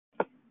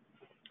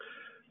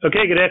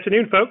Okay, good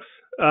afternoon, folks.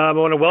 I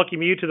want to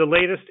welcome you to the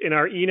latest in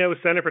our Eno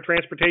Center for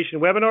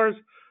Transportation webinars.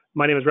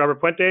 My name is Robert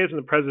Puentes. I'm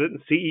the president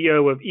and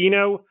CEO of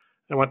Eno.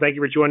 I want to thank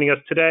you for joining us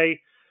today.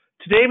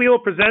 Today, we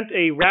will present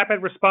a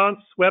rapid response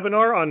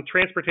webinar on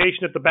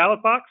transportation at the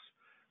ballot box.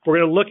 We're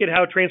going to look at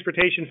how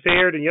transportation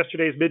fared in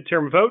yesterday's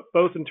midterm vote,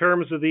 both in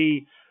terms of the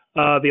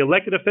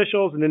elected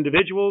officials and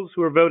individuals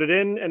who were voted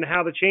in, and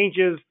how the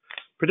changes,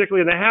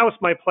 particularly in the House,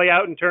 might play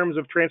out in terms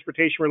of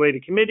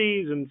transportation-related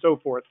committees and so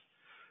forth.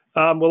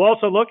 We'll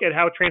also look at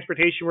how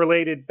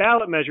transportation-related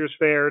ballot measures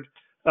fared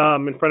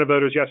in front of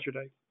voters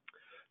yesterday.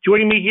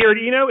 Joining me here at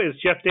Eno is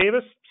Jeff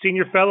Davis,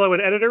 Senior Fellow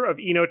and Editor of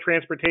Eno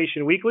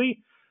Transportation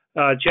Weekly.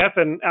 Jeff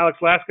and Alex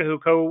Laska, who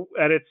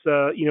co-edits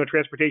Eno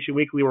Transportation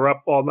Weekly, were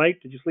up all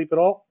night. Did you sleep at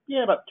all?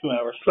 Yeah, about 2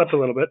 hours. Slept a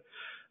little bit.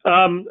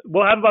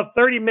 We'll have about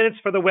 30 minutes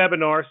for the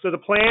webinar. So the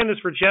plan is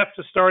for Jeff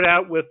to start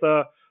out with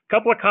a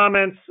couple of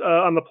comments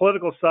on the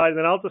political side, and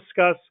then I'll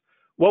discuss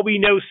what we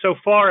know so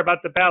far about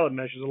the ballot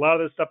measures. A lot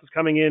of this stuff is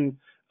coming in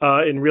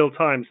real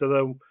time.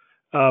 So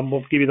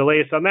we'll give you the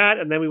latest on that,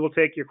 and then we will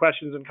take your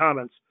questions and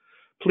comments.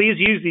 Please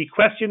use the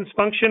questions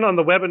function on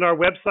the webinar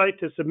website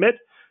to submit.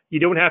 You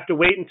don't have to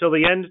wait until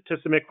the end to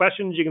submit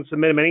questions. You can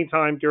submit them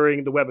anytime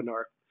during the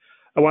webinar.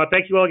 I want to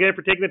thank you all again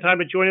for taking the time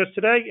to join us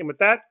today. And with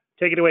that,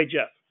 take it away,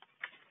 Jeff.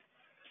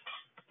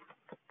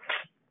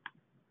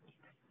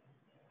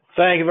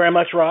 Thank you very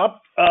much, Rob.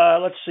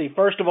 Let's see.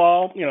 First of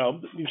all,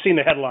 you've seen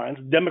the headlines.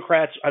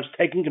 Democrats have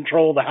taken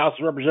control of the House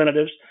of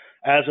Representatives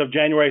as of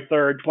January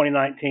 3rd,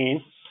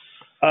 2019.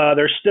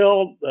 There's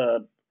still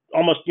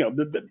almost,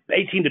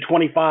 18 to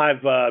 25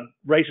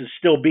 races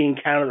still being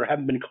counted or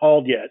haven't been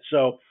called yet.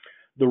 So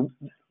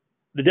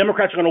the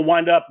Democrats are going to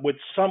wind up with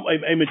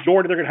a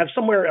majority. They're going to have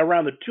somewhere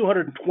around the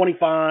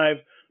 225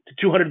 to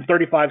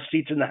 235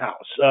 seats in the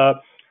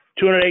House.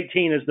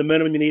 218 is the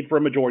minimum you need for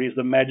a majority, is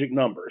the magic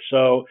number.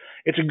 So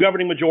it's a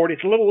governing majority.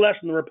 It's a little less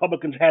than the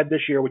Republicans had this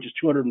year, which is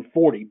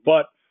 240,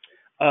 but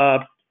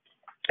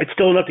it's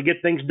still enough to get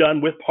things done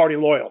with party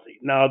loyalty.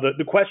 Now,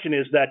 the question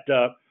is that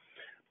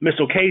Ms.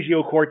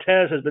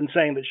 Ocasio-Cortez has been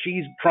saying that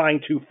she's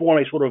trying to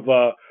form a sort of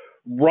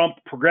rump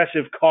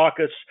progressive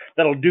caucus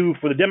that'll do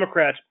for the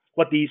Democrats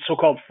what the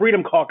so-called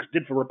Freedom Caucus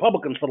did for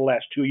Republicans for the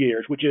last 2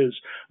 years, which is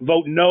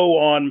vote no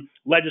on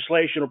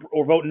legislation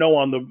or vote no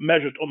on the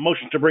measures or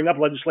motions to bring up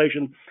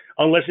legislation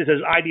unless it's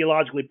as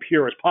ideologically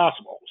pure as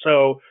possible.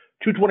 So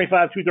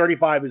 225,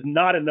 235 is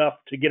not enough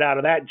to get out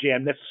of that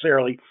jam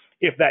necessarily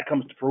if that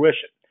comes to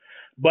fruition.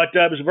 But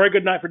it was a very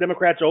good night for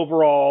Democrats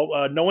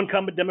overall. No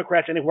incumbent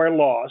Democrats anywhere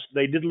lost.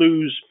 They did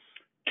lose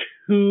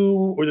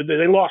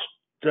they lost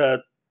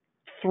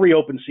 3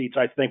 open seats,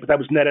 I think, but that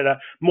was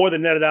more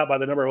than netted out by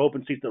the number of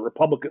open seats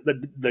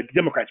the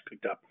Democrats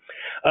picked up.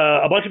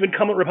 A bunch of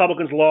incumbent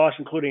Republicans lost,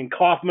 including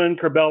Kaufman,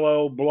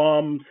 Curbelo,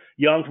 Blum,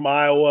 Young from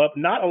Iowa,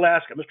 not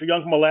Alaska. Mr.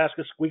 Young from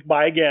Alaska squeaked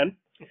by again.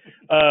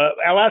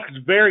 Alaska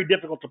is very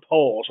difficult to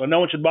poll, so no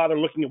one should bother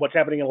looking at what's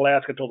happening in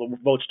Alaska until the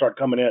votes start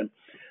coming in.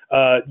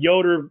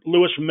 Yoder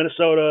Lewis from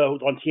Minnesota,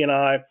 who's on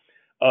TNI.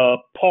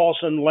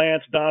 Paulson,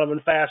 Lance, Donovan,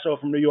 Faso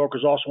from New York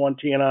was also on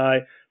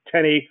TNI.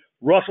 Tenney,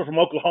 Russell from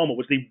Oklahoma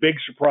was the big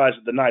surprise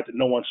of the night that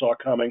no one saw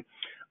coming.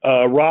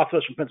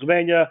 Rothfuss from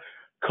Pennsylvania.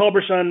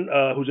 Culberson,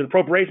 who's an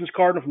appropriations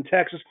cardinal from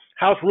Texas.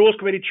 House Rules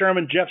Committee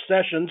Chairman Jeff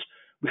Sessions.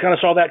 We kind of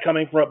saw that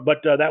coming,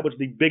 but that was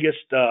the biggest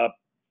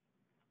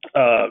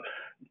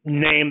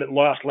name that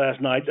lost last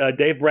night.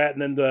 Dave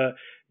Bratton and the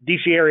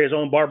D.C. area's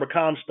own Barbara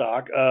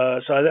Comstock.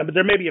 But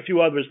there may be a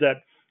few others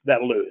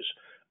that lose.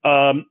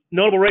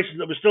 Notable races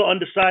that were still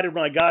undecided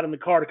when I got in the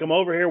car to come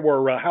over here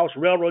were House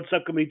Railroad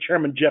Subcommittee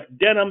Chairman Jeff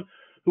Denham,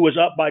 who was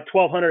up by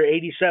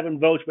 1,287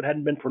 votes but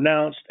hadn't been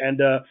pronounced, and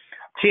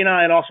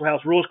TNI and also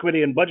House Rules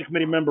Committee and Budget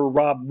Committee member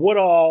Rob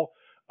Woodall,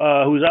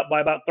 who was up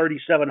by about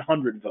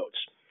 3,700 votes.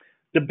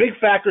 The big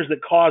factors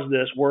that caused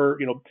this were,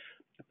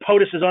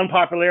 POTUS's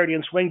unpopularity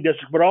in swing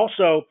districts, but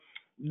also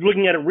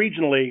looking at it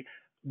regionally,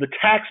 the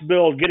tax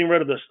bill getting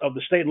rid of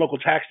the state and local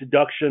tax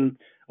deduction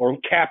or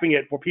capping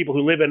it for people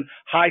who live in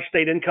high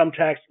state income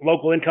tax,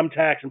 local income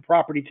tax, and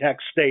property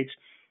tax states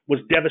was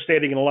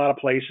devastating in a lot of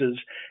places,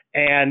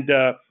 and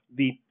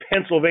the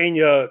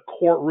Pennsylvania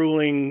court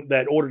ruling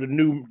that ordered a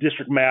new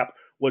district map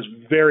was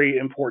very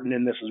important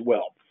in this as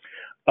well.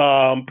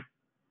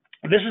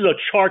 This is a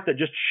chart that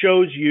just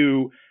shows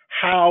you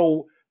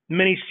how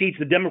many seats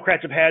the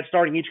Democrats have had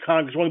starting each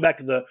Congress, going back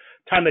to the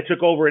time they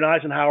took over in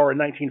Eisenhower in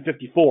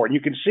 1954. And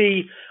you can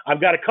see I've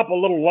got a couple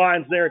of little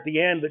lines there at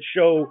the end that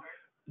show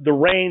the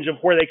range of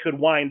where they could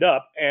wind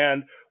up.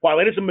 And while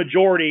it is a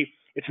majority,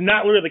 it's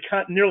not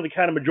nearly the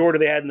kind of majority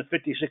they had in the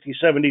 50s, 60s,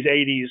 70s,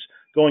 80s,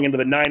 going into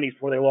the 90s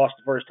before they lost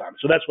the first time.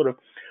 So that sort of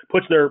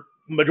puts their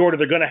majority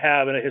they're going to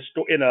have in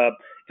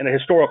a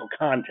historical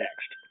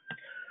context.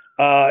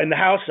 In the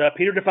House,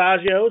 Peter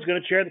DeFazio is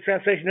going to chair the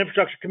Transportation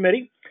Infrastructure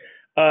Committee.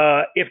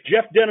 If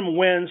Jeff Denham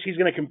wins, he's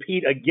going to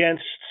compete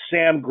against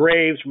Sam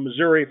Graves from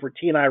Missouri for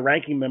TNI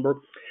ranking member.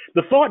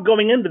 The thought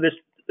going into this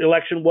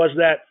election was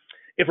that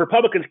if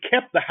Republicans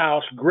kept the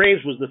House,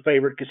 Graves was the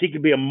favorite because he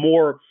could be a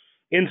more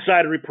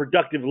insidery,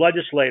 productive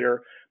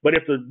legislator. But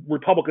if the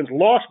Republicans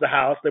lost the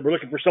House, they were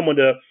looking for someone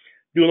to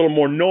do a little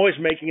more noise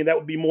making, and that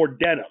would be more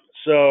Denham.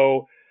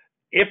 So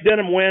if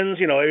Denham wins,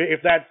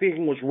 if that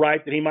thinking was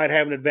right, that he might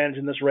have an advantage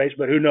in this race,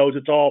 but who knows?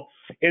 It's all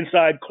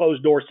inside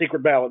closed door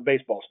secret ballot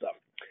baseball stuff.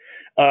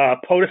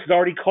 POTUS has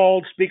already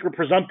called Speaker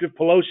Presumptive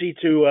Pelosi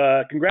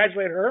to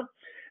congratulate her,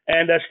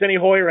 and Steny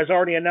Hoyer has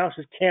already announced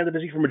his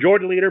candidacy for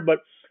Majority Leader, but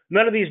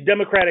none of these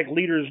Democratic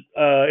leaders'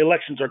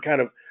 elections are kind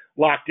of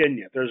locked in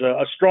yet. There's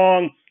a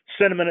strong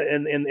sentiment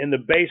in the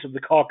base of the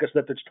caucus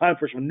that it's time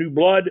for some new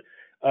blood.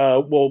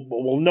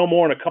 We'll know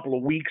more in a couple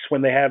of weeks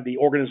when they have the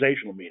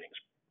organizational meetings.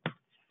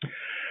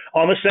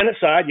 On the Senate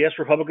side, yes,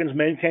 Republicans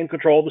maintain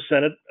control of the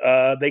Senate.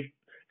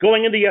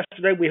 Going into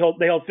yesterday,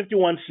 they held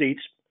 51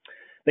 seats.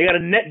 They got a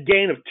net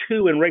gain of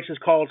 2 in races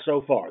called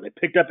so far. They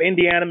picked up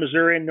Indiana,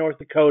 Missouri, and North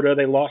Dakota.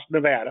 They lost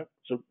Nevada.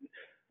 So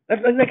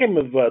that's a game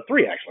of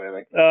 3, actually, I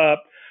think.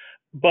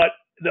 But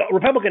the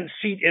Republican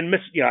seat in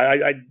Mississippi,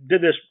 I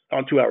did this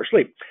on 2 hours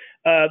sleep.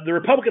 The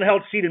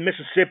Republican-held seat in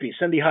Mississippi,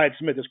 Cindy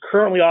Hyde-Smith, is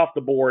currently off the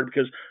board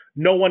because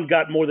no one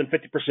got more than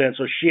 50%,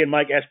 so she and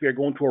Mike Espy are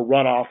going to a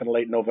runoff in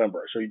late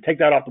November. So you take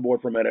that off the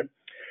board for a minute.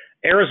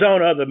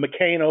 Arizona, the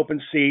McCain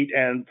open seat,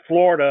 and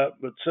Florida,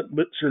 with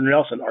Senator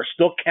Nelson, are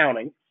still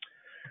counting.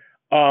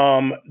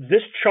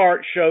 This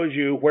chart shows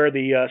you where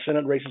the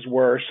Senate races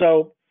were.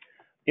 So,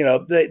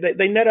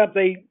 they net up,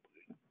 they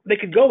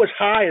could go as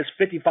high as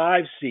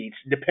 55 seats,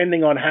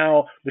 depending on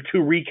how the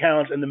 2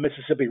 recounts and the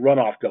Mississippi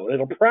runoff go.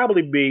 It'll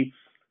probably be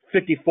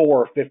 54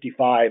 or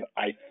 55,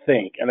 I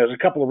think, and there's a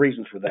couple of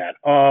reasons for that.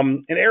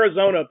 In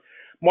Arizona,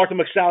 Martha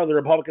McSally, the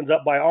Republicans,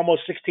 up by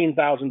almost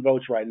 16,000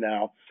 votes right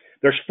now.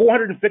 There's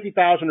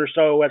 450,000 or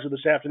so as of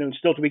this afternoon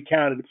still to be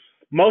counted,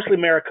 mostly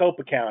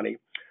Maricopa County.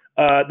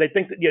 They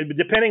think that,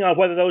 depending on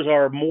whether those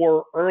are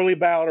more early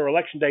ballot or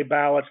election day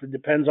ballots, it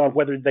depends on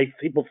whether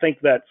people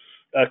think that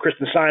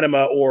Kristen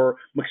Sinema or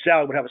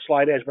McSally would have a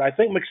slight edge. But I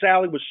think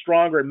McSally was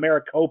stronger in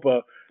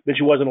Maricopa than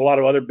she was in a lot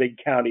of other big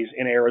counties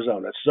in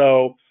Arizona.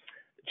 So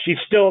she's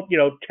still,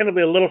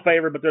 tentatively a little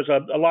favored, but there's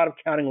a lot of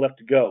counting left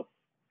to go.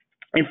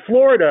 In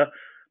Florida,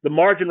 the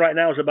margin right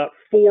now is about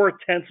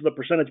 0.4 of a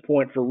percentage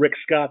point for Rick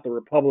Scott, the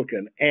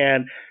Republican,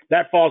 and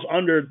that falls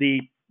under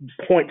the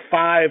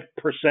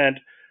 0.5%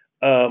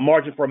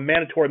 margin for a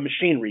mandatory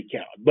machine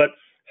recount. But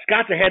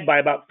Scott's ahead by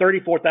about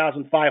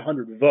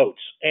 34,500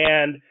 votes.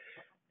 And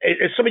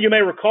as some of you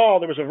may recall,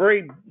 there was a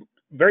very,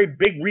 very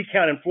big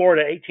recount in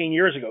Florida 18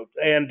 years ago.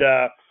 And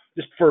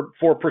just for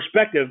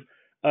perspective,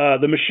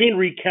 the machine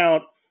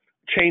recount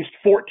changed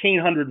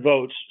 1,400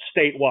 votes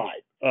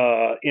statewide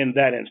in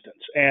that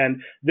instance.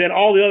 And then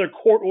all the other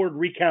court-ordered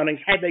recountings,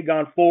 had they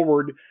gone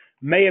forward,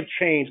 may have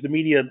changed. The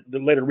media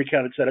that later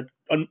recounted said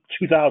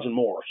 2,000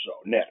 more or so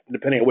net,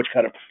 depending on which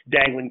kind of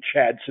dangling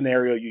Chad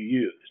scenario you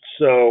used.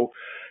 So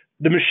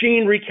the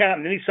machine recount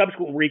and any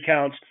subsequent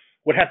recounts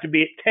would have to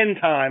be 10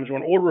 times or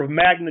an order of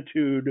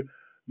magnitude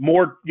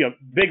more,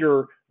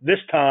 bigger this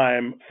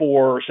time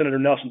for Senator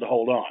Nelson to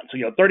hold on. So,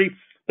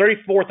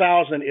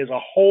 34,000 is a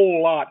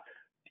whole lot.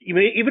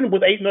 Even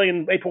with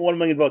 8.1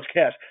 million votes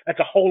cast, that's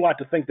a whole lot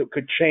to think that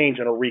could change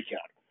in a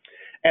recount.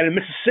 And in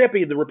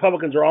Mississippi, the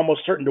Republicans are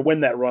almost certain to win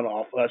that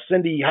runoff.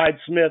 Cindy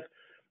Hyde-Smith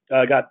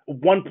got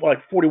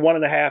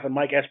 41.5, and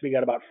Mike Espy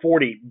got about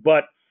 40.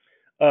 But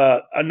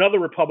another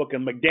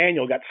Republican,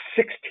 McDaniel, got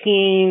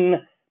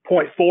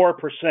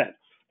 16.4%.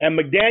 And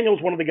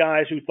McDaniel's one of the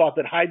guys who thought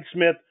that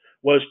Hyde-Smith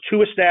was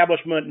too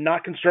establishment,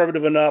 not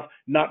conservative enough,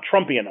 not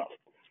Trumpy enough.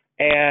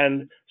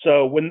 And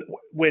so when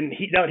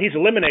he's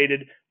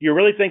eliminated, you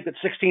really think that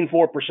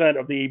 16.4%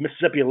 of the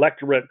Mississippi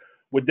electorate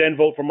would then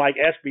vote for Mike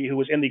Espy, who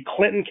was in the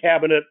Clinton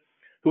cabinet,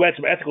 who had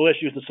some ethical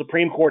issues the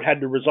Supreme Court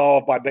had to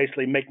resolve by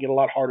basically making it a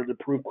lot harder to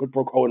prove quid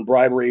pro quo and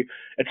bribery,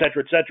 et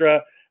cetera, et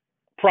cetera.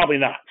 Probably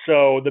not.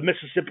 So the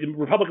Mississippi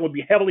Republican would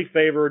be heavily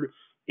favored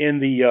in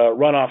the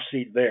runoff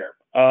seat there.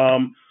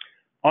 On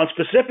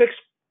specifics,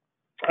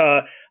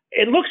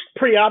 it looks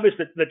pretty obvious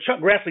that Chuck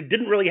Grassley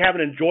didn't really have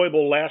an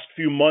enjoyable last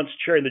few months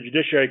chairing the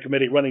Judiciary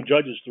Committee, running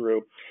judges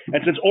through.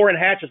 And since Orrin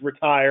Hatch is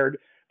retired,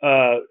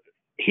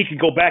 he could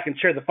go back and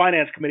chair the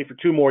Finance Committee for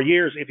 2 more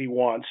years if he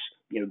wants.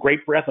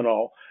 Great for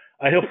ethanol.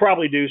 He'll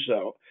probably do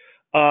so.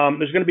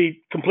 There's going to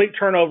be complete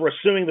turnover,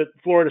 assuming that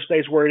Florida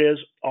stays where it is,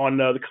 on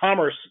the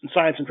Commerce,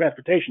 Science, and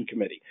Transportation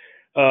Committee.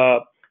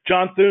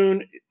 John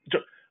Cornyn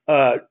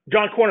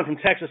from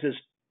Texas, his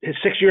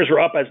 6 years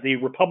are up as the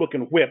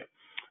Republican whip.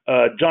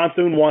 John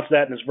Thune wants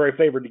that and is very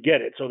favored to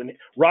get it. So then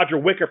Roger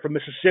Wicker from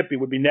Mississippi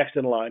would be next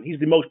in line. He's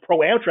the most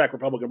pro-Amtrak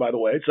Republican, by the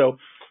way, so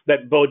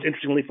that bodes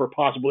interestingly for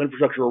possible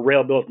infrastructure or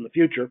rail bills in the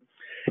future.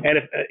 And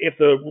if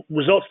the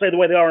results stay the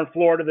way they are in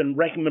Florida, then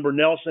Ranking Member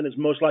Nelson is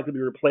most likely to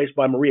be replaced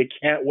by Maria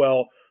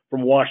Cantwell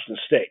from Washington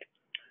State.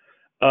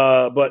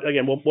 But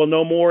again, we'll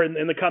know more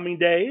in the coming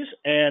days.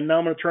 And now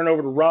I'm going to turn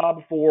over to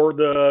Rob for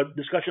the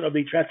discussion of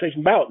the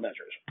transportation ballot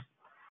measures.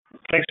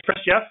 Thanks, Chris,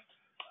 Jeff.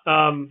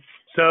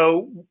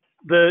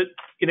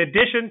 In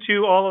addition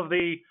to all of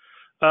the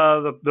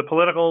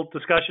political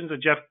discussions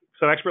that Jeff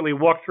so expertly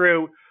walked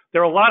through,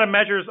 there are a lot of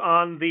measures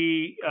on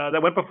that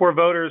went before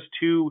voters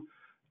to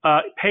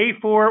pay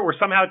for or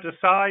somehow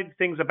decide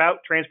things about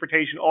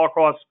transportation all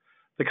across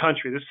the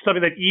country. This is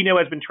something that ENO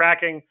has been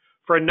tracking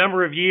for a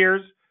number of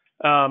years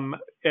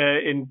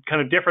in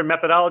kind of different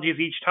methodologies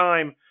each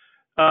time.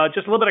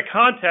 Just a little bit of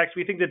context,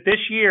 we think that this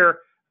year,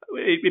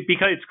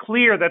 because it's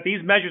clear that these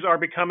measures are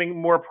becoming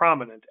more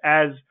prominent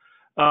as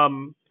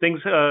things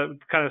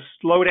kind of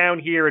slow down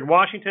here in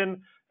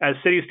Washington, as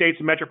cities, states,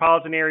 and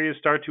metropolitan areas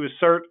start to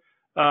assert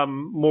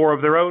more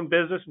of their own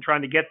business and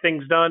trying to get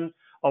things done.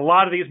 A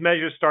lot of these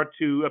measures start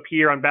to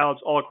appear on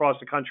ballots all across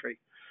the country.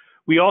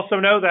 We also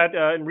know that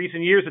in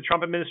recent years, the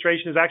Trump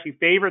administration has actually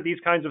favored these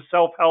kinds of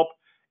self-help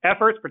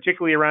efforts,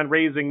 particularly around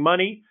raising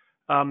money.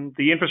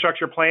 The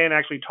infrastructure plan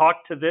actually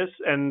talked to this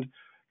and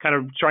kind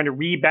of trying to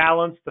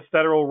rebalance the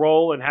federal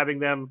role and having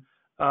them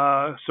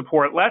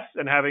support less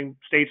and having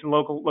states and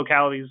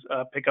localities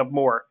pick up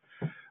more.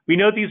 We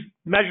know these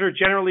measures are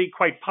generally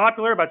quite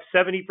popular, about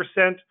 70%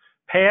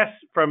 pass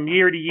from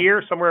year to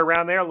year, somewhere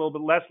around there, a little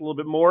bit less, a little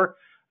bit more.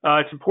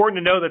 It's important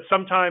to know that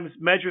sometimes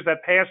measures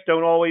that pass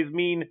don't always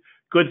mean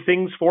good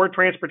things for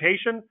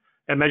transportation,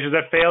 and measures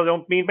that fail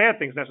don't mean bad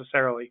things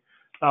necessarily.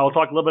 We'll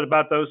talk a little bit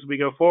about those as we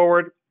go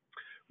forward.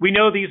 We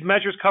know these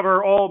measures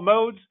cover all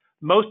modes.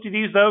 Most of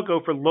these, though,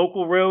 go for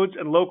local roads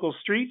and local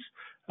streets,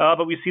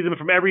 but we see them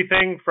from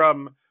everything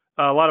from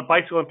a lot of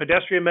bicycle and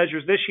pedestrian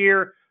measures this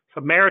year,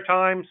 some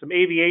maritime, some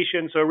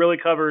aviation, so it really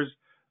covers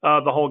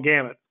the whole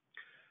gamut.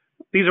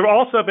 These have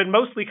also been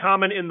mostly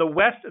common in the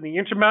West and the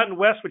Intermountain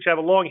West, which have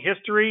a long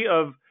history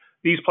of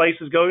these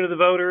places going to the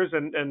voters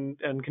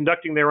and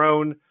conducting their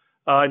own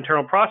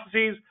internal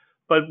processes.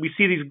 But we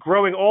see these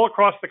growing all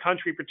across the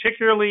country,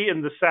 particularly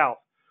in the South.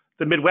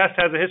 The Midwest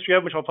has a history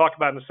of, which I'll talk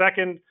about in a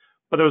second,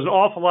 but there was an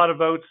awful lot of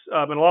votes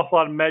and an awful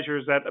lot of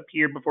measures that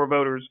appeared before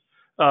voters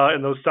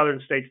in those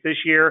southern states this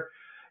year.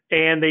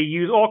 And they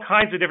use all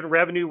kinds of different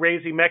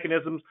revenue-raising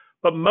mechanisms,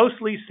 but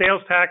mostly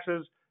sales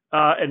taxes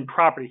and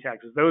property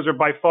taxes. Those are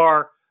by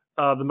far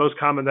the most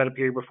common that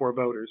appear before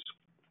voters.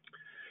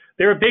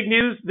 There were big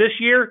news this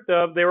year.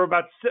 There were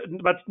about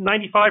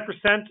 95%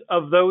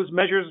 of those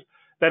measures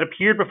that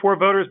appeared before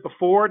voters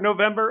before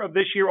November of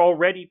this year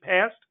already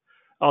passed.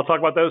 I'll talk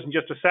about those in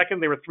just a second.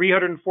 There were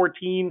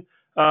 314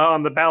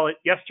 on the ballot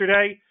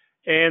yesterday,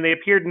 and they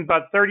appeared in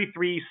about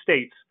 33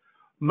 states.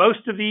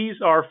 Most of these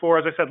are for,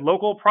 as I said,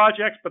 local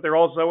projects, but there are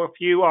also a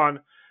few on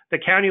the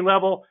county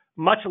level,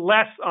 much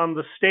less on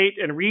the state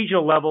and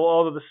regional level,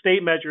 although the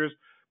state measures,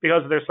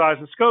 because of their size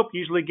and scope,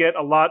 usually get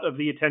a lot of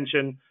the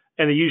attention,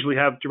 and they usually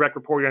have direct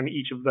reporting on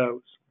each of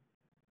those.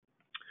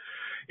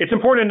 It's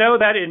important to know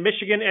that in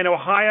Michigan and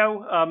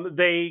Ohio,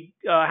 they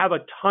have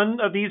a ton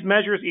of these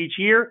measures each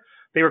year.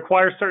 They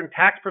require certain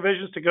tax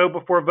provisions to go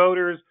before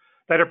voters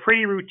that are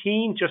pretty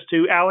routine, just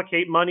to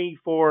allocate money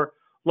for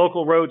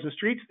local roads and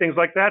streets, things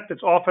like that.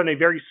 That's often a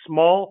very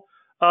small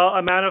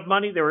amount of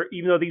money.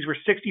 Even though these were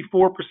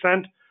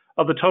 64%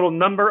 of the total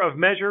number of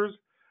measures,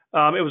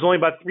 it was only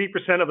about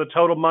 3% of the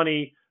total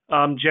money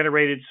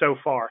generated so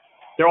far.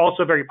 They're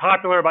also very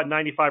popular. About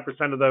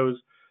 95% of those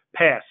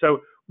pass.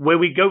 So when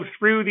we go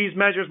through these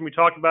measures, when we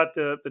talk about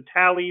the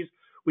tallies,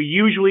 we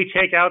usually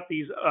take out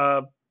these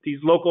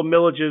local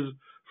millages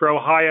for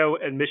Ohio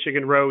and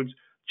Michigan roads,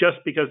 just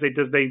because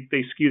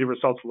they skew the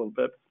results a little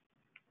bit.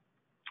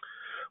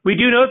 We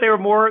do know there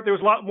was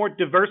a lot more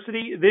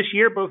diversity this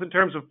year, both in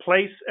terms of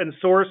place and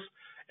source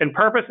and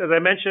purpose. As I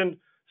mentioned,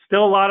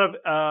 still a lot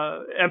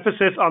of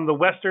emphasis on the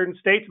western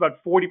states.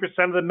 About 40%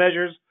 of the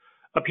measures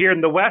appear in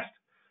the West,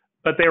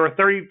 but there were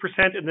 30%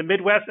 in the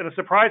Midwest and a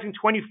surprising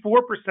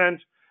 24%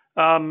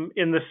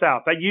 in the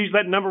South.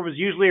 That number was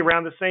usually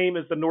around the same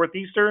as the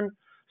northeastern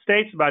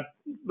states, about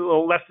a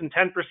little less than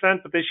 10%,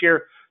 but this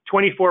year,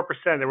 24%.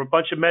 There were a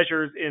bunch of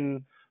measures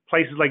in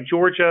places like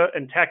Georgia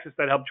and Texas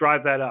that helped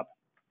drive that up.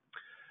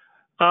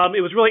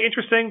 It was really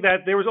interesting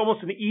that there was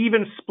almost an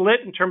even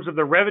split in terms of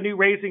the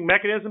revenue-raising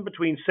mechanism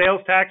between sales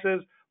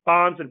taxes,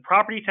 bonds, and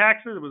property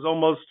taxes. It was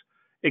almost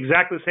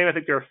exactly the same. I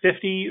think there are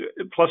 50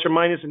 plus or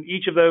minus in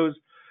each of those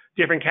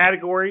different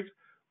categories.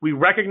 We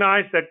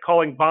recognize that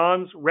calling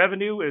bonds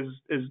revenue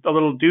is a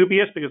little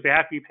dubious because they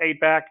have to be paid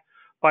back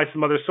by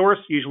some other source,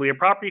 usually a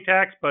property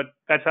tax, but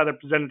that's how they're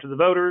presented to the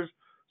voters,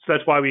 so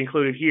that's why we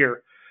include it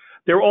here.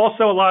 There are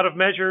also a lot of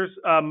measures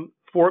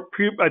for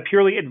a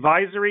purely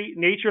advisory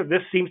nature.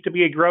 This seems to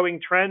be a growing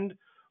trend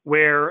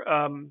where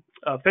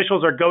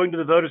officials are going to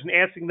the voters and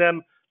asking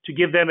them to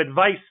give them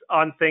advice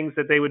on things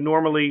that they would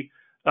normally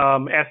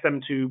ask them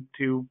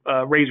to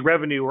raise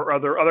revenue or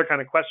other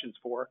kind of questions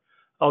for.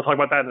 I'll talk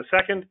about that in a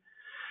second.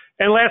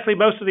 And lastly,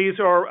 most of these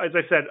are, as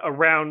I said,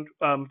 around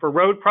for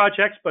road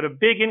projects, but a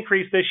big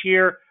increase this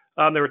year.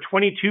 There were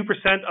 22%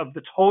 of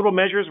the total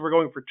measures were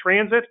going for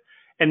transit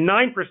and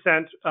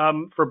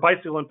 9% for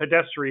bicycle and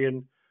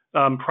pedestrian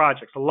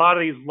projects. A lot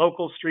of these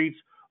local streets,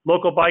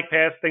 local bike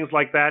paths, things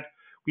like that.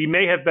 We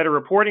may have better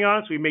reporting on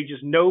it, so we may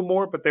just know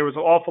more, but there was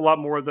an awful lot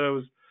more of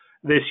those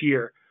this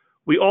year.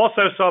 We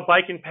also saw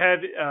bike and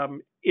ped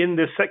in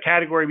this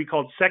category we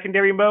called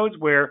secondary modes,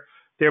 where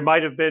there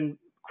might have been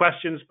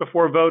questions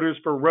before voters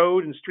for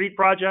road and street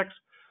projects,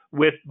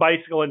 with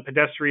bicycle and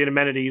pedestrian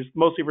amenities,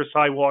 mostly for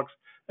sidewalks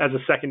as a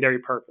secondary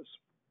purpose.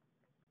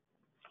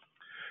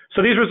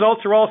 So these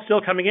results are all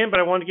still coming in, but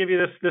I want to give you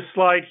this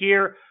slide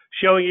here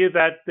showing you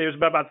that there's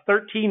about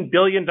 $13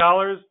 billion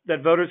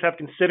that voters have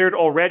considered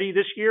already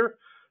this year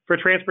for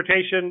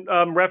transportation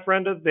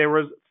referenda. There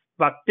was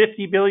about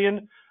 $50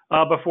 billion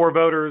before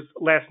voters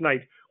last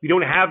night. We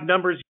don't have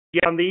numbers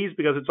yet on these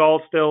because it's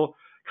all still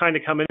kind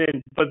of coming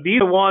in, but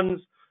these are the ones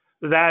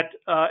that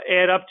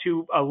add up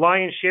to a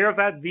lion's share of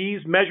that.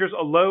 These measures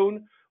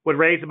alone would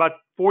raise about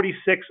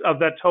 46 of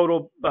that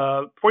total,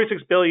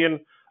 46 billion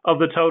of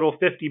the total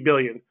 50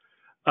 billion.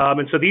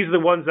 And so these are the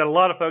ones that a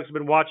lot of folks have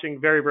been watching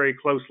very, very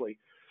closely.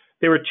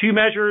 There were two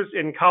measures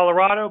in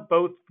Colorado,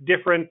 both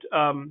different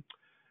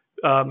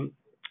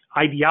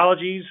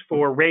ideologies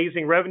for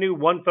raising revenue.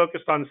 One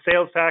focused on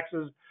sales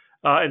taxes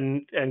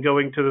and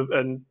going to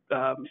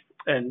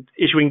and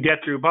issuing debt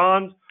through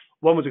bonds.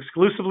 One was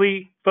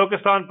exclusively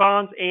focused on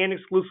bonds and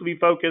exclusively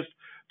focused,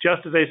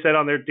 just as they said,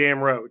 on their damn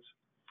roads.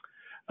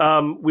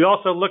 We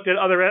also looked at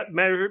other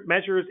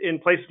measures in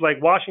places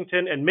like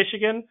Washington and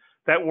Michigan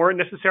that weren't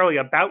necessarily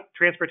about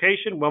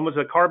transportation. One was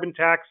a carbon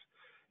tax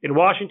in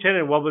Washington,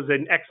 and one was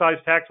an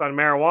excise tax on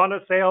marijuana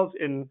sales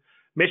in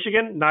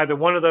Michigan. Neither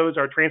one of those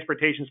are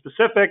transportation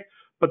specific,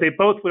 but they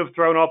both would have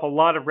thrown off a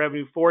lot of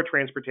revenue for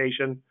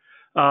transportation.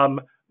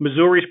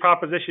 Missouri's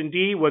Proposition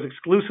D was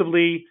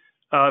exclusively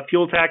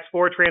fuel tax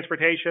for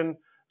transportation.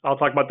 I'll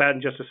talk about that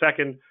in just a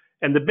second.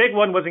 And the big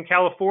one was in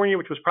California,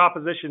 which was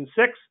Proposition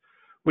 6,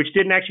 which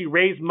didn't actually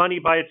raise money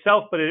by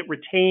itself, but it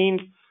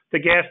retained the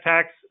gas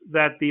tax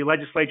that the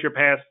legislature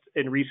passed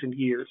in recent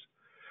years.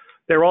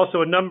 There are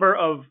also a number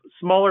of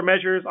smaller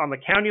measures on the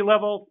county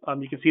level.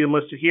 You can see them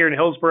listed here in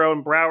Hillsborough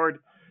and Broward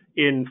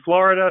in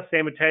Florida,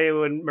 San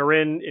Mateo and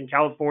Marin in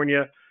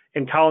California,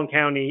 and Collin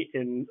County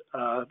in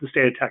the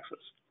state of Texas.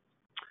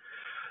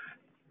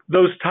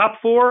 Those top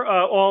four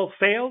all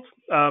failed.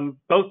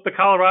 Both the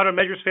Colorado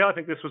measures failed. I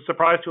think this was a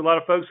surprise to a lot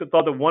of folks that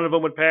thought that one of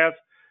them would pass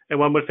and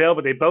one would fail,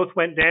 but they both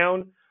went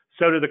down.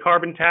 So did the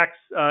carbon tax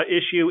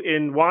issue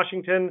in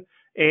Washington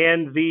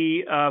and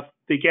the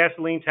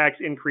gasoline tax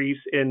increase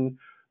in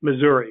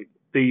Missouri.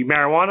 The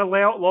marijuana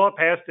law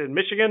passed in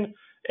Michigan,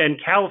 and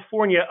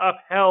California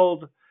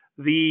upheld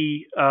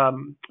the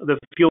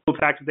fuel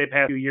tax that they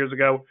passed a few years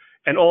ago,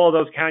 and all of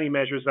those county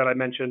measures that I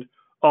mentioned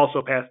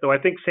also passed. Though I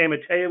think San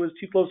Mateo was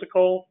too close to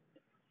call.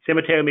 San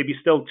Mateo may be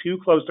still too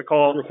close to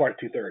call. Required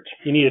 2/3.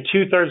 You need a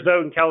 2/3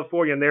 vote in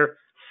California, and they're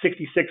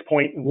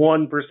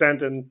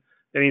 66.1%, and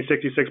they need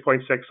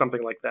 66.6,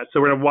 something like that. So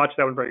we're going to watch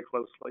that one very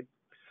closely.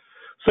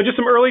 So just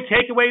some early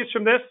takeaways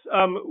from this.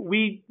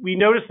 We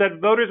noticed that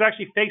voters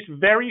actually faced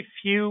very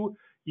few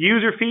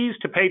user fees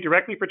to pay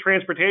directly for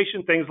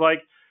transportation, things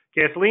like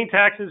gasoline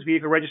taxes,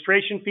 vehicle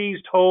registration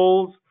fees,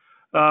 tolls.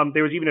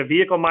 There was even a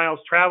vehicle miles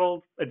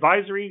traveled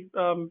advisory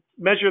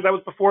measure that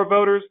was before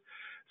voters.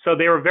 So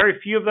there were very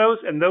few of those,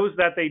 and those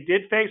that they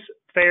did face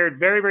fared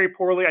very, very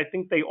poorly. I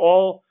think they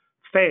all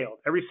failed,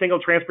 every single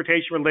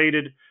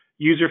transportation-related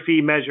user fee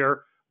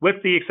measure,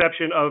 with the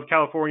exception of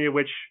California,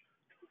 which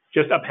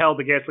just upheld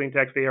the gasoline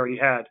tax they already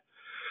had.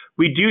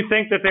 We do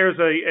think that there's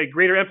a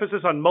greater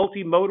emphasis on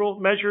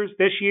multimodal measures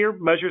this year,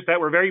 measures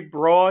that were very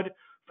broad,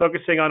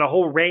 focusing on a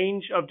whole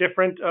range of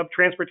different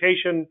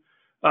transportation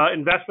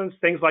investments,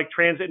 things like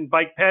transit and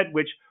bike ped,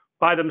 which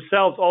by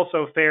themselves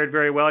also fared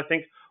very well. I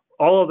think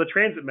all of the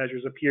transit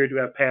measures appear to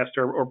have passed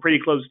or pretty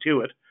close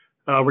to it.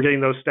 We're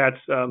getting those stats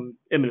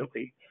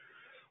imminently.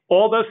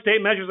 All those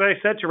state measures that I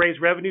said to raise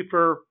revenue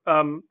for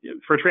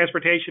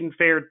transportation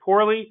fared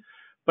poorly.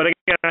 But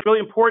again, it's really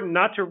important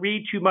not to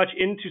read too much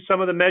into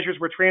some of the measures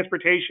where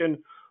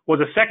transportation was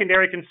a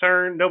secondary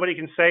concern. Nobody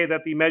can say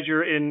that the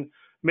measure in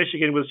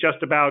Michigan was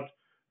just about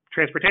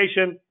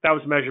transportation. That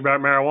was a measure about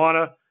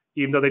marijuana,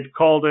 even though they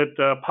called it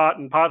pot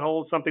and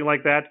potholes, something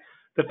like that.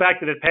 The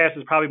fact that it passed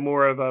is probably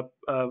more of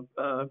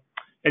an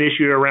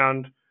issue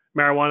around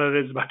marijuana than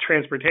it is about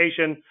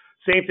transportation.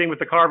 Same thing with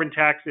the carbon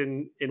tax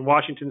in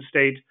Washington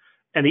state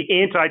and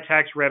the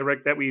anti-tax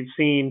rhetoric that we've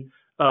seen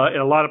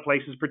in a lot of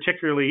places,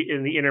 particularly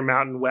in the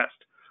Intermountain West.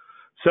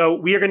 So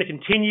we are going to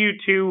continue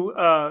to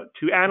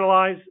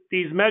analyze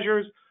these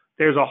measures.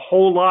 There's a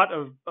whole lot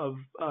of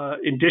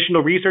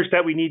additional research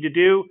that we need to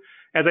do.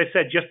 As I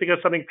said, just because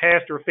something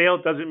passed or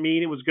failed doesn't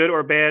mean it was good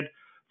or bad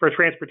for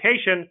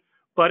transportation.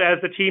 But as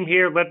the team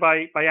here, led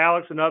by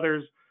Alex and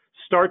others,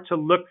 start to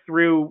look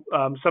through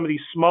some of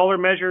these smaller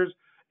measures,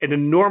 an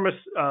enormous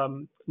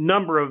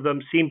number of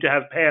them seem to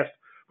have passed,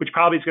 which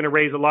probably is going to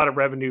raise a lot of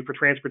revenue for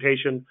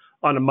transportation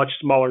on a much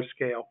smaller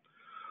scale.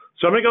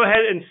 So I'm going to go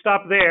ahead and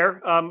stop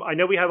there. I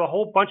know we have a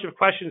whole bunch of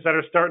questions that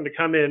are starting to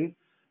come in.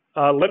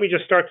 Let me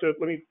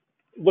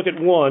look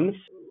at one.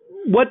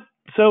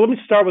 So let me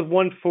start with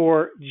one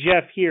for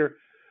Jeff here.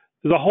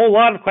 There's a whole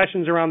lot of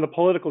questions around the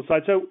political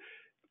side. So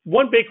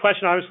one big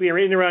question, obviously, in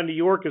and around New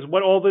York is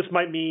what all this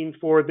might mean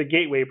for the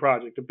Gateway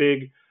project, a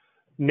big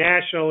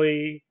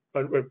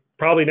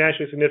probably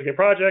nationally significant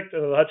project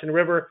on the Hudson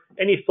River.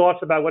 Any thoughts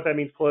about what that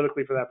means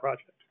politically for that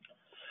project?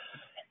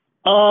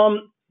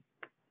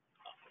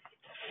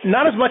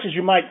 Not as much as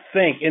you might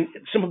think, and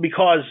simply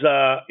because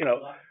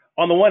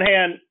on the one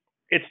hand,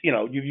 it's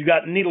you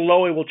got Nita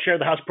Lowey will chair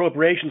the House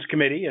Appropriations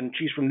Committee, and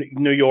she's from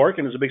New York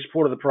and is a big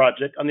supporter of the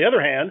project. On the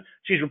other hand,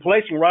 she's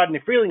replacing Rodney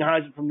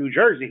Frelinghuysen from New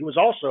Jersey, who was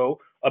also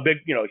a big,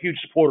 huge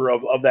supporter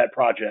of that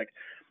project.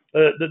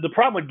 The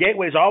problem with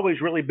Gateway has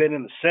always really been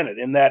in the Senate,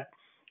 in that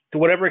to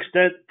whatever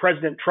extent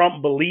President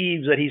Trump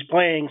believes that he's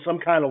playing some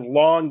kind of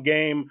long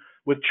game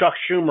with Chuck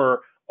Schumer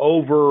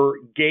over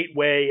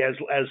Gateway as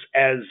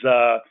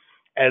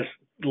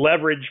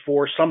leverage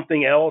for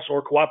something else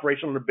or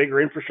cooperation on a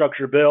bigger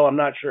infrastructure bill, I'm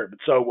not sure. But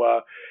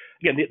so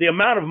again, the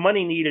amount of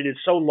money needed is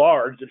so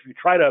large that if you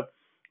try to,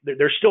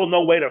 there's still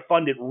no way to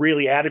fund it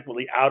really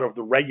adequately out of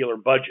the regular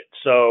budget.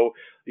 So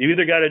you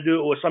either got to do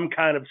it with some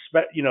kind of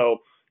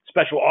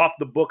special off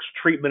the books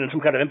treatment and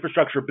some kind of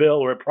infrastructure bill,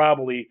 or it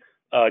probably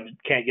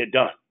can't get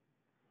done.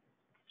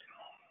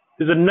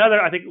 There's another,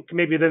 I think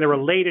maybe then a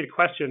related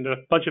question that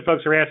a bunch of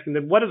folks are asking,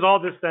 then what does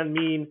all this then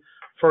mean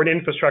for an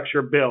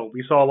infrastructure bill?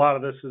 We saw a lot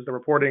of this as the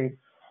reporting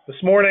this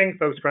morning.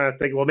 Folks trying to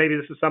think, well, maybe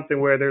this is something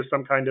where there's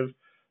some kind of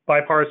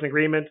bipartisan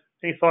agreement.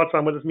 Any thoughts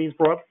on what this means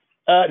for us?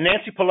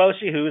 Nancy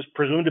Pelosi, who is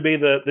presumed to be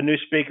the new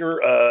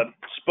speaker,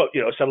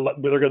 said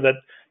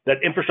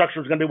that infrastructure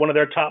is going to be one of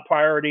their top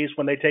priorities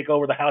when they take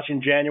over the House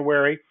in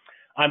January.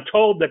 I'm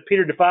told that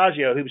Peter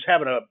DeFazio, who was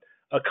having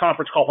a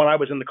conference call when I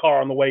was in the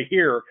car on the way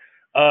here,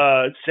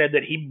 said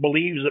that he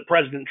believes that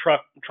President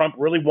Trump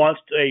really wants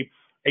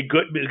is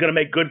going to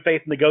make good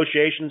faith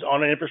negotiations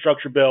on an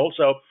infrastructure bill.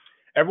 So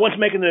everyone's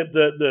making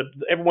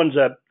everyone's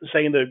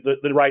saying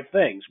the right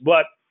things,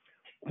 but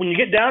when you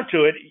get down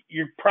to it,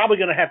 you're probably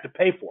going to have to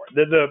pay for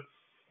it.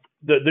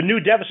 The new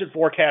deficit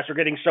forecasts are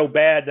getting so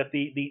bad that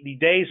the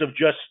days of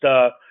just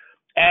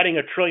adding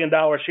 $1 trillion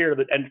here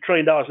and $1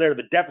 trillion there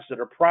to the deficit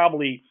are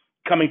probably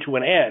coming to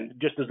an end,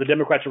 just as the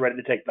Democrats are ready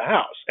to take the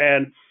House.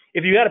 And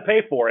if you got to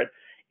pay for it,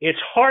 it's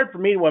hard for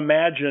me to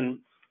imagine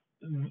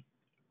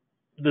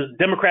the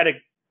Democratic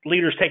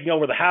leaders taking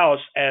over the House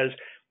as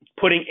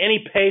putting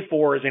any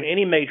pay-fors in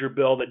any major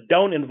bill that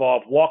don't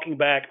involve walking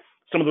back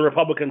some of the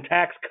Republican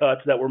tax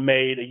cuts that were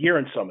made a year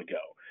and some ago.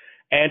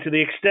 And to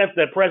the extent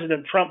that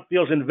President Trump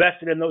feels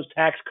invested in those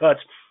tax cuts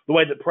the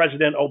way that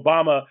President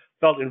Obama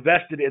felt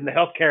invested in the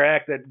Health Care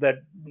Act that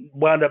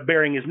wound up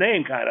bearing his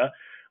name,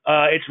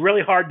 it's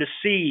really hard to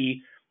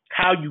see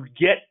how you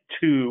get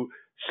to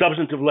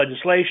substantive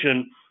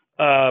legislation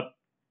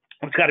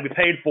it's got to be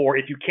paid for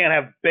if you can't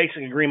have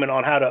basic agreement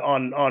on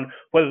on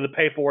whether the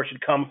pay for should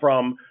come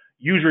from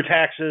user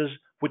taxes,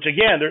 which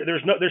again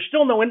there's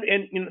still no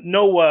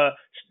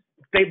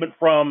statement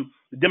from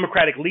the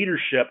Democratic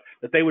leadership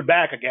that they would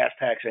back a gas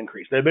tax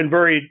increase. They've been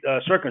very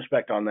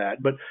circumspect on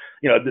that. But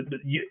the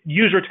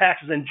user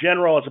taxes in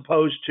general, as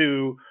opposed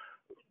to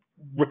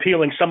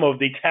repealing some of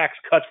the tax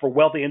cuts for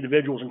wealthy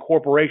individuals and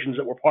corporations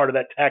that were part of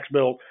that tax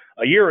bill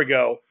a year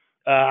ago,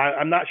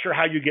 I'm not sure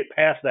how you get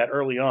past that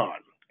early on.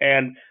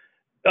 And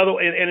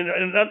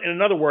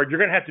in other words, you're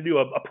going to have to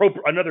do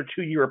another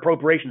 2-year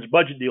appropriations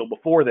budget deal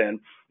before then.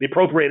 The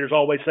appropriators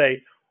always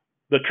say,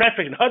 the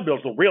transportation HUD bill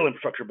is the real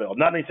infrastructure bill,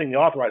 not anything the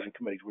authorizing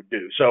committees would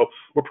do. So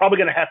we're probably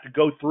going to have to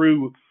go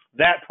through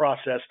that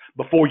process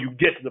before you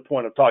get to the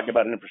point of talking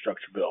about an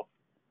infrastructure bill.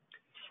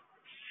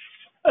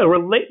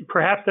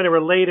 Perhaps then a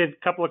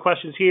related couple of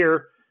questions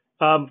here.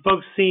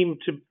 Folks seem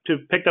to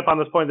pick up on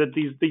this point that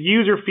the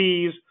user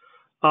fees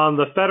on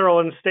the federal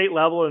and state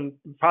level and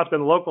possibly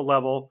on the local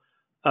level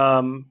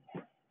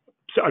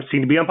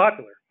seem to be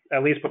unpopular,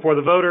 at least before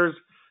the voters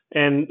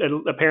and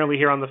apparently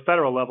here on the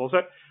federal level.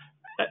 So,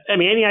 I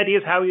mean, any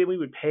ideas how we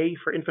would pay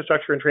for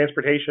infrastructure and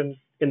transportation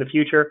in the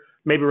future,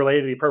 maybe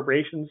related to the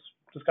appropriations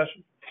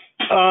discussion?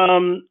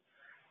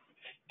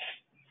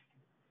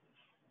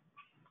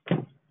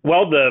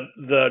 Well,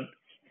 the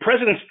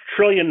president's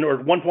trillion or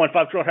 1.5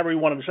 trillion, however you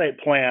wanted to say it,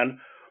 plan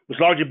was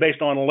largely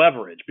based on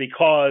leverage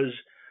because,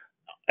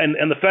 and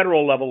the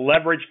federal level,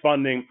 leverage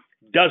funding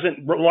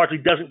largely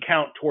doesn't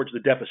count towards the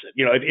deficit.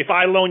 If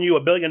I loan you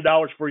 $1 billion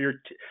through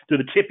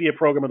the TIPIA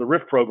program or the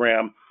RIF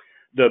program,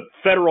 the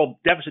federal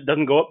deficit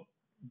doesn't go up.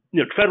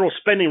 Federal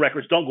spending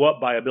records don't go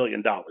up by $1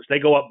 billion. They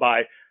go up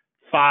by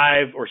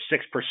 5 or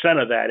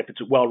 6% of that if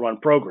it's a well-run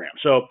program.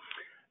 So,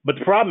 but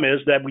the problem is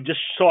that we just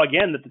saw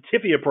again that the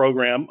TIPIA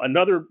program,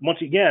 once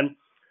again,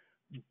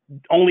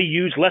 only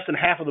used less than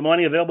half of the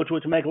money available to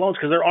it to make loans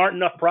because there aren't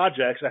enough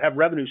projects that have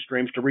revenue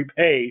streams to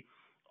repay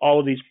all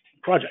of these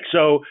projects.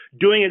 So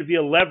doing it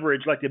via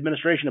leverage like the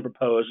administration had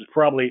proposed is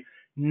probably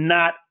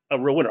not a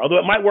real winner, although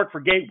it might work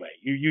for Gateway.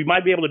 You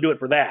might be able to do it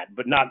for that,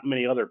 but not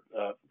many other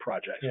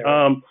projects.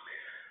 Yeah.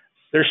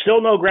 There's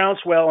still no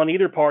groundswell on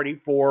either party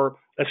for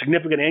a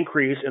significant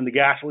increase in the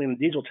gasoline and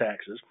diesel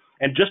taxes.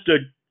 And just to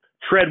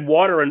tread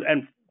water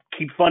and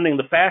keep funding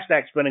the FAST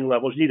Act spending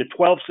levels, you need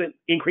a 12-cent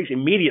increase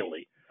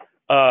immediately.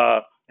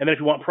 And then if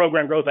you want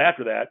program growth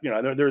after that,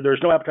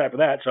 there's no appetite for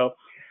that. So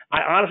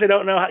I honestly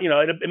don't know how,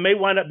 it may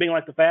wind up being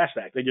like the FAST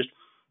Act. They just,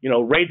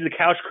 raided the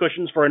couch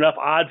cushions for enough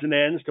odds and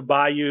ends to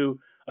buy you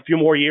a few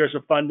more years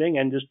of funding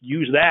and just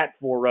use that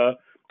for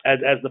as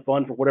the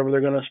fund for whatever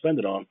they're going to spend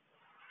it on.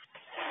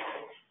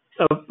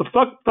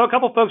 A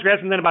couple of folks were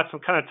asking then about some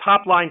kind of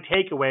top line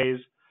takeaways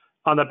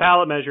on the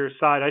ballot measure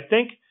side. I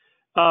think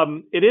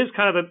it is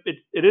kind of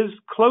it is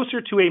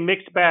closer to a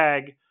mixed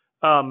bag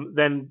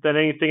than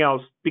anything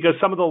else, because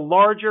some of the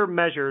larger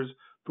measures,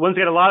 the ones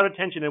that get a lot of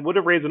attention and would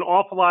have raised an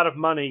awful lot of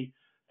money,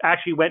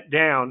 actually went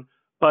down.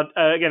 But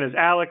again, as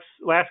Alex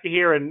Laska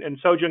here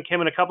and Sojun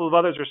Kim and a couple of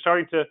others are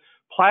starting to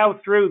plow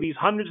through these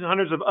hundreds and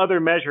hundreds of other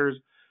measures,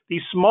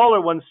 these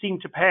smaller ones seem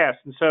to pass,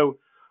 and so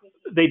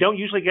they don't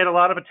usually get a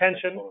lot of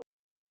attention.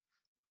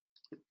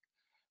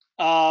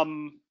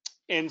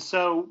 And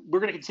so we're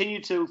going to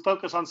continue to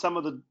focus on some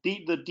of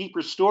the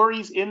deeper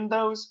stories in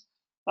those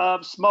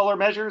smaller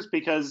measures,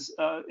 because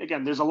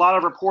again, there's a lot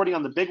of reporting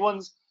on the big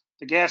ones,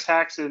 the gas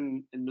tax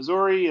in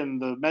Missouri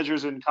and the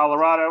measures in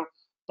Colorado,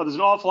 but there's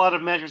an awful lot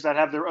of measures that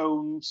have their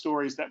own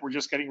stories that we're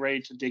just getting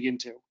ready to dig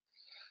into.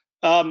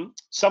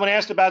 Someone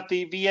asked about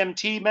the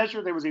VMT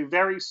measure. There was a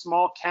very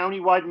small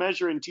county-wide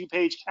measure in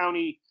DuPage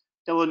County,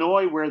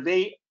 Illinois, where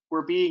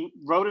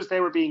voters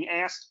were being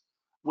asked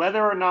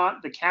whether or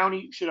not the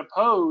county should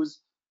oppose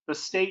the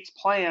state's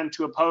plan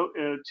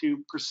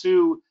to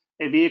pursue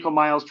a vehicle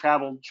miles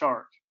traveled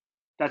charge.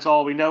 That's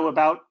all we know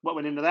about what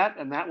went into that,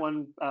 and that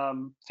one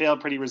failed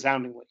pretty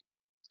resoundingly.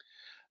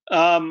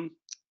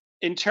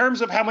 In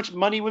terms of how much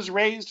money was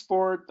raised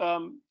for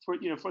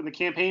the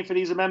campaign for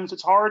these amendments,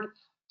 it's hard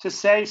to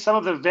say. Some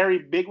of the very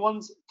big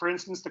ones, for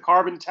instance, the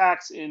carbon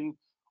tax in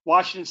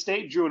Washington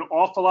State, drew an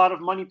awful lot of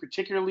money,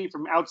 particularly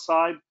from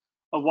outside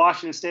of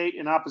Washington State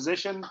in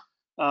opposition.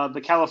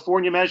 The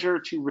California measure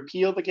to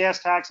repeal the gas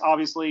tax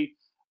obviously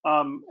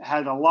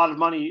had a lot of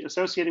money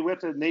associated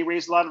with it, and they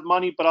raised a lot of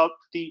money. But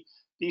the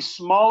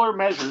smaller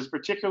measures,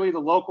 particularly the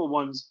local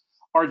ones,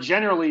 are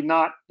generally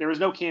not, there is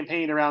no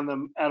campaign around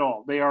them at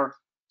all. They are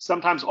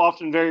sometimes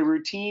often very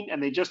routine,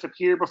 and they just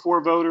appear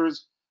before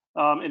voters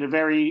in a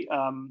very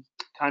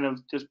kind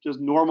of just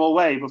normal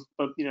way.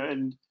 But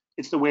and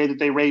it's the way that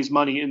they raise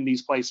money in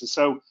these places.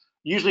 So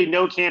usually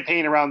no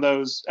campaign around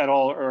those at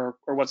all or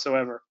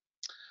whatsoever.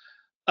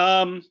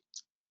 Jeff,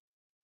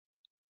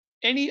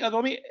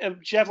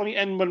 let me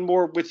end one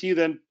more with you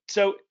then.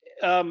 So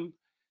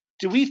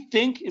do we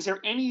think, is there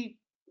any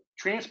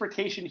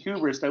transportation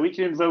hubris that we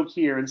can invoke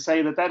here and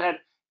say that had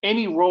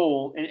any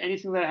role in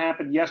anything that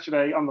happened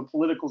yesterday on the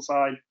political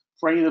side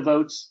for any of the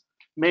votes?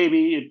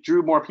 Maybe it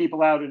drew more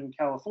people out in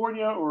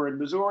California or in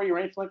Missouri or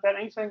anything like that.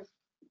 Anything?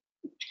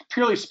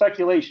 Purely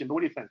speculation, but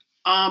what do you think?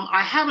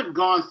 I haven't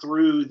gone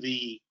through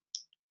the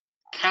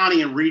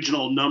county and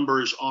regional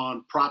numbers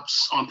on Prop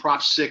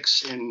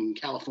 6 in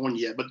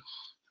California yet, but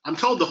I'm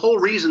told the whole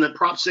reason that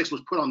Prop 6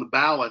 was put on the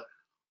ballot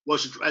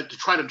was to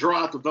try to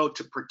draw out the vote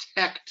to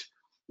protect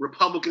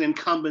Republican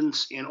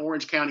incumbents in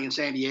Orange County and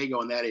San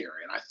Diego in that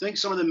area. And I think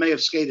some of them may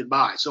have skated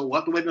by. So we'll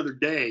have to wait another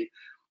day.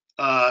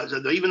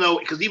 Even though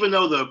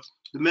the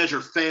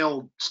measure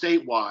failed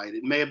statewide,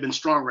 it may have been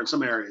stronger in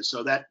some areas.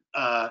 So that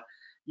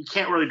you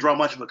can't really draw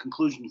much of a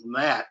conclusion from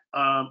that.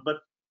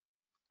 But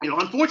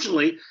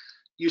unfortunately,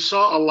 you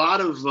saw a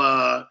lot of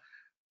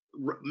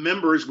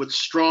members with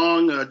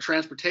strong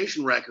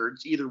transportation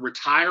records either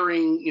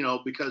retiring,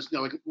 because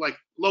like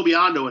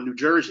Lobiando in New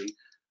Jersey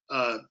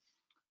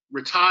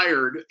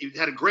retired. He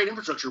had a great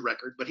infrastructure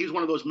record, but he was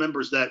one of those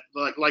members that,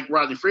 like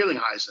Rodney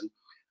Frelinghuysen,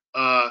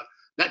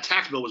 that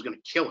tax bill was going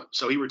to kill him.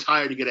 So he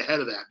retired to get ahead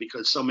of that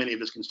because so many of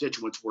his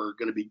constituents were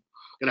going to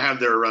have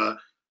their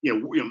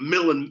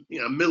middle and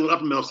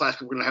upper middle class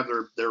people were going to have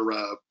their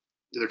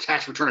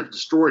tax returns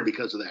destroyed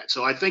because of that.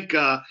 So I think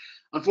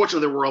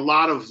unfortunately there were a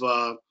lot of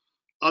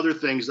other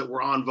things that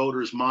were on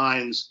voters'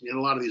 minds in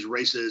a lot of these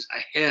races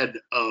ahead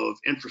of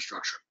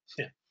infrastructure.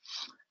 Yeah.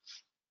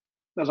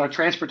 That was our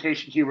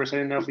transportation hubris. I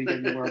didn't know if we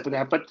could get more into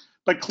that, but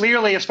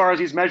clearly, as far as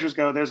these measures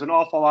go, there's an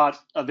awful lot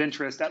of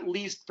interest, at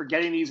least for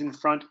getting these in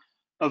front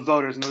of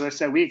voters. And as I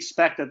said, we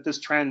expect that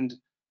this trend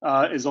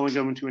is only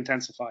going to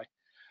intensify.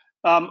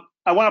 I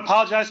want to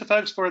apologize to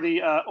folks for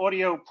the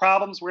audio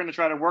problems. We're going to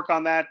try to work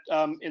on that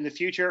in the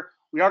future.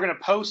 We are going to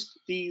post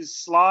these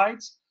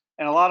slides,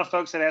 and a lot of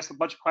folks had asked a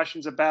bunch of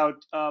questions about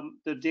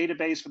the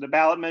database for the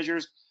ballot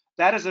measures.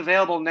 That is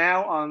available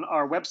now on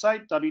our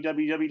website,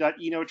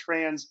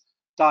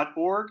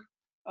 www.enotrans.org.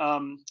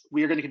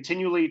 We are going to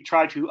continually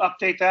try to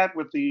update that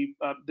with the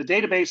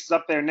database is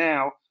up there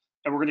now,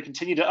 and we're going to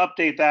continue to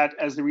update that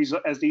as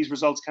these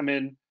results come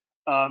in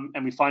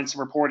and we find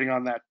some reporting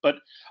on that. But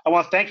I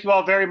want to thank you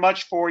all very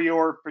much for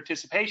your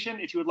participation.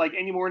 If you would like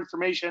any more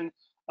information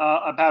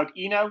about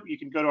Eno, you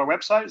can go to our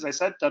website, as I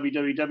said,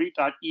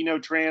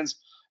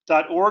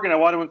 www.enotrans.org. And I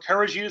want to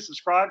encourage you to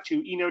subscribe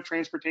to Eno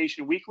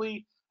Transportation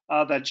Weekly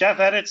that Jeff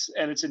edits,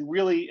 and it's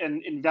really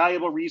an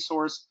invaluable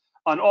resource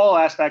on all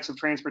aspects of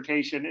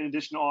transportation, in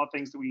addition to all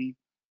things that we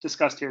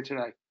discussed here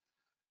today.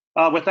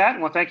 With that, I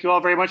want to thank you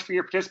all very much for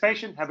your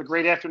participation. Have a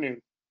great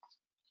afternoon.